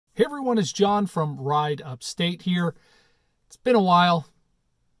Hey everyone, it's John from Ride Upstate here. It's been a while.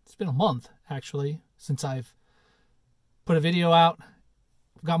 It's been a month, actually, since I've put a video out.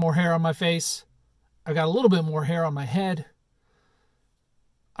 I've got more hair on my face. I've got a little bit more hair on my head.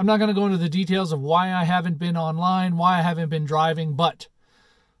 I'm not going to go into the details of why I haven't been online, why I haven't been driving, but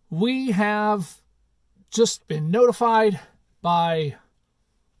we have just been notified by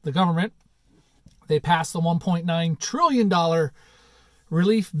the government. They passed the $1.9 trillion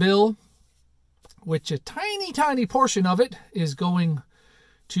relief bill, which a tiny portion of it is going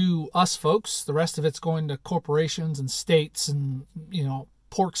to us folks. The rest of it's going to corporations and states and,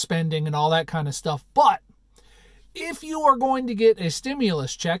 pork spending and all that kind of stuff. But if you are going to get a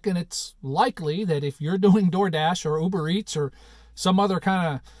stimulus check, and it's likely that if you're doing DoorDash or Uber Eats or some other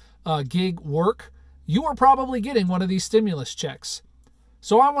kind of gig work, you are probably getting one of these stimulus checks.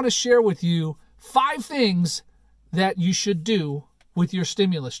 So I want to share with you 5 things that you should do with your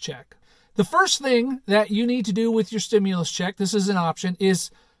stimulus check. The first thing that you need to do with your stimulus check, this is an option,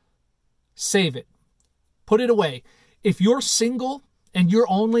 is save it. Put it away. If you're single and you're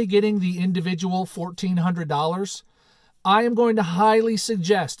only getting the individual $1,400, I am going to highly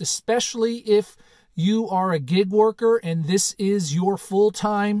suggest, especially if you are a gig worker and this is your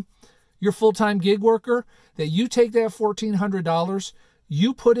full-time gig worker, that you take that $1,400,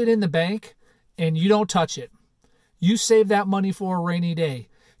 you put it in the bank and you don't touch it. You save that money for a rainy day.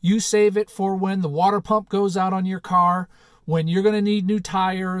 You save it for when the water pump goes out on your car, when you're going to need new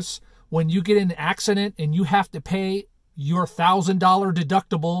tires, when you get in an accident and you have to pay your $1,000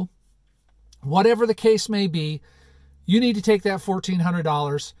 deductible, whatever the case may be, you need to take that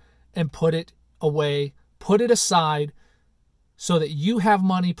 $1,400 and put it away, put it aside so that you have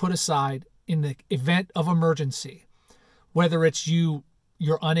money put aside in the event of emergency. Whether it's you're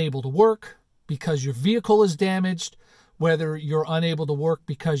unable to work because your vehicle is damaged, whether you're unable to work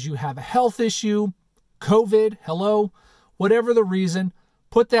because you have a health issue, COVID, whatever the reason,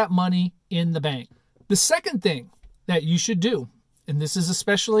 put that money in the bank. The second thing that you should do, and this is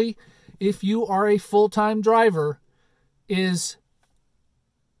especially if you are a full-time driver, is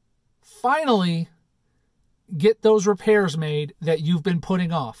finally get those repairs made that you've been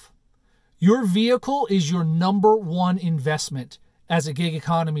putting off. Your vehicle is your number one investment as a gig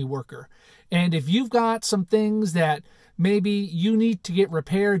economy worker. And if you've got some things that maybe you need to get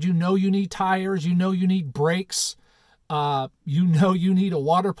repaired, you need tires, you need brakes, you need a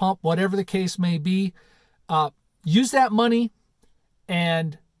water pump, whatever the case may be, use that money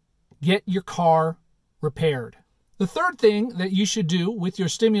and get your car repaired. The third thing that you should do with your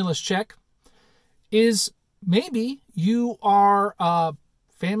stimulus check is maybe you are a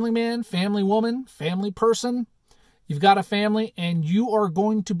family man, family woman, family person. You've got a family and you are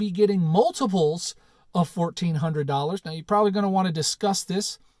going to be getting multiples of $1,400. Now, you're probably going to want to discuss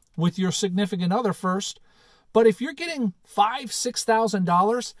this with your significant other first. But if you're getting $5,000,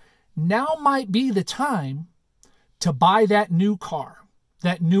 $6,000, now might be the time to buy that new car,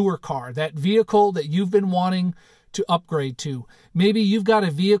 that newer car, that vehicle that you've been wanting to upgrade to. Maybe you've got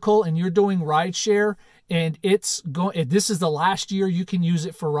a vehicle and you're doing rideshare and this is the last year you can use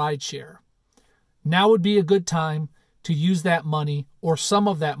it for rideshare. Now would be a good time to use that money or some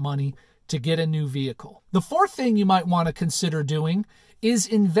of that money to get a new vehicle. The fourth thing you might want to consider doing is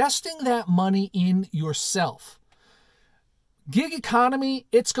investing that money in yourself. Gig economy,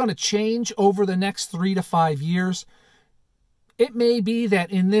 it's going to change over the next 3 to 5 years. It may be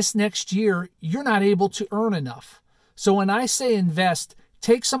that in this next year, you're not able to earn enough. So when I say invest,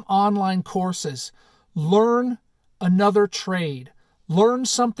 take some online courses, learn another trade, learn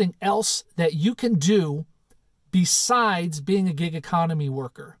something else that you can do besides being a gig economy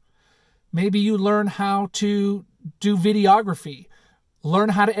worker. Maybe you learn how to do videography, learn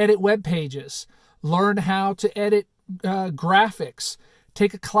how to edit web pages, learn how to edit graphics,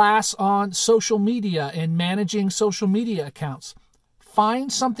 take a class on social media and managing social media accounts.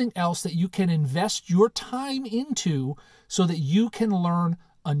 Find something else that you can invest your time into so that you can learn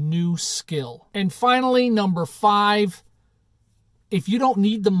a new skill. And finally, number 5, if you don't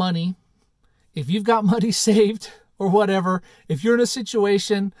need the money, if you've got money saved or whatever, if you're in a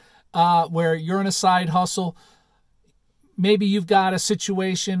situation where you're in a side hustle, maybe you've got a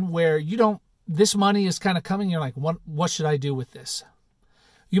situation where this money is kind of coming, you're like, what should I do with this?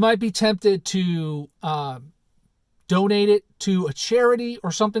 You might be tempted to donate it to a charity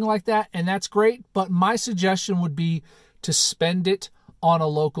or something like that, and that's great, but my suggestion would be to spend it on a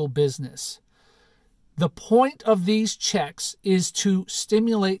local business. The point of these checks is to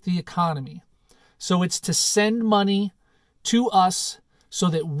stimulate the economy. So it's to send money to us so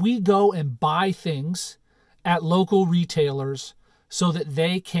that we go and buy things at local retailers so that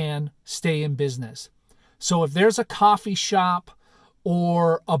they can stay in business. So if there's a coffee shop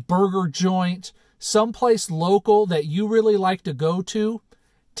or a burger joint, someplace local that you really like to go to,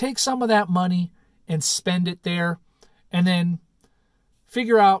 take some of that money and spend it there, and then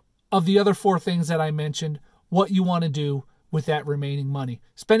figure out, of the other 4 things that I mentioned, what you want to do with that remaining money.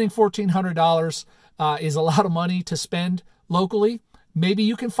 Spending $1,400 is a lot of money to spend locally. Maybe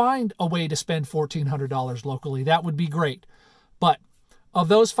you can find a way to spend $1,400 locally. That would be great. But of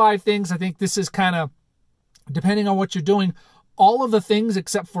those 5 things, I think this is kind of, depending on what you're doing, all of the things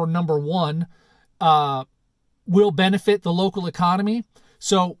except for number 1 will benefit the local economy.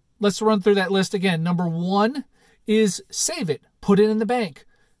 So let's run through that list again. Number 1 is save it. Put it in the bank.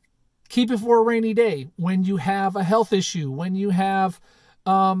 Keep it for a rainy day. When you have a health issue, when you have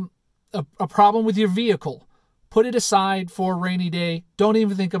a problem with your vehicle, put it aside for a rainy day. Don't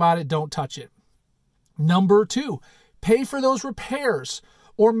even think about it. Don't touch it. Number 2, pay for those repairs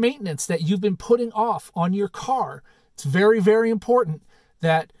or maintenance that you've been putting off on your car. It's very, very important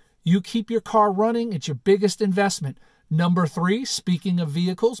that you keep your car running. It's your biggest investment. Number 3, speaking of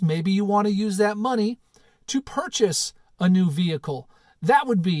vehicles, maybe you want to use that money to purchase a new vehicle. That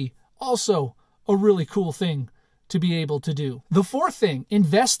would be also a really cool thing to be able to do. The 4th thing,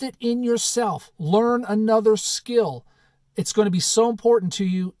 invest it in yourself. Learn another skill. It's going to be so important to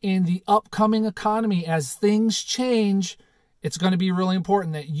you in the upcoming economy. As things change, it's going to be really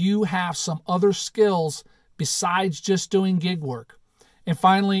important that you have some other skills besides just doing gig work. And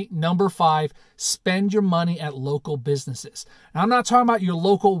finally, number 5, spend your money at local businesses. Now, I'm not talking about your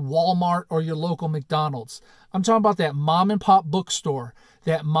local Walmart or your local McDonald's. I'm talking about that mom and pop bookstore,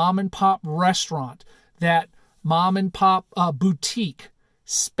 that mom and pop restaurant, that mom and pop boutique.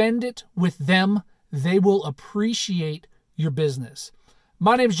 Spend it with them. They will appreciate your business.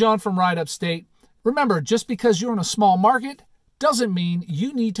 My name is John from Upstate. Remember, just because you're in a small market doesn't mean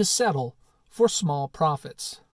you need to settle for small profits.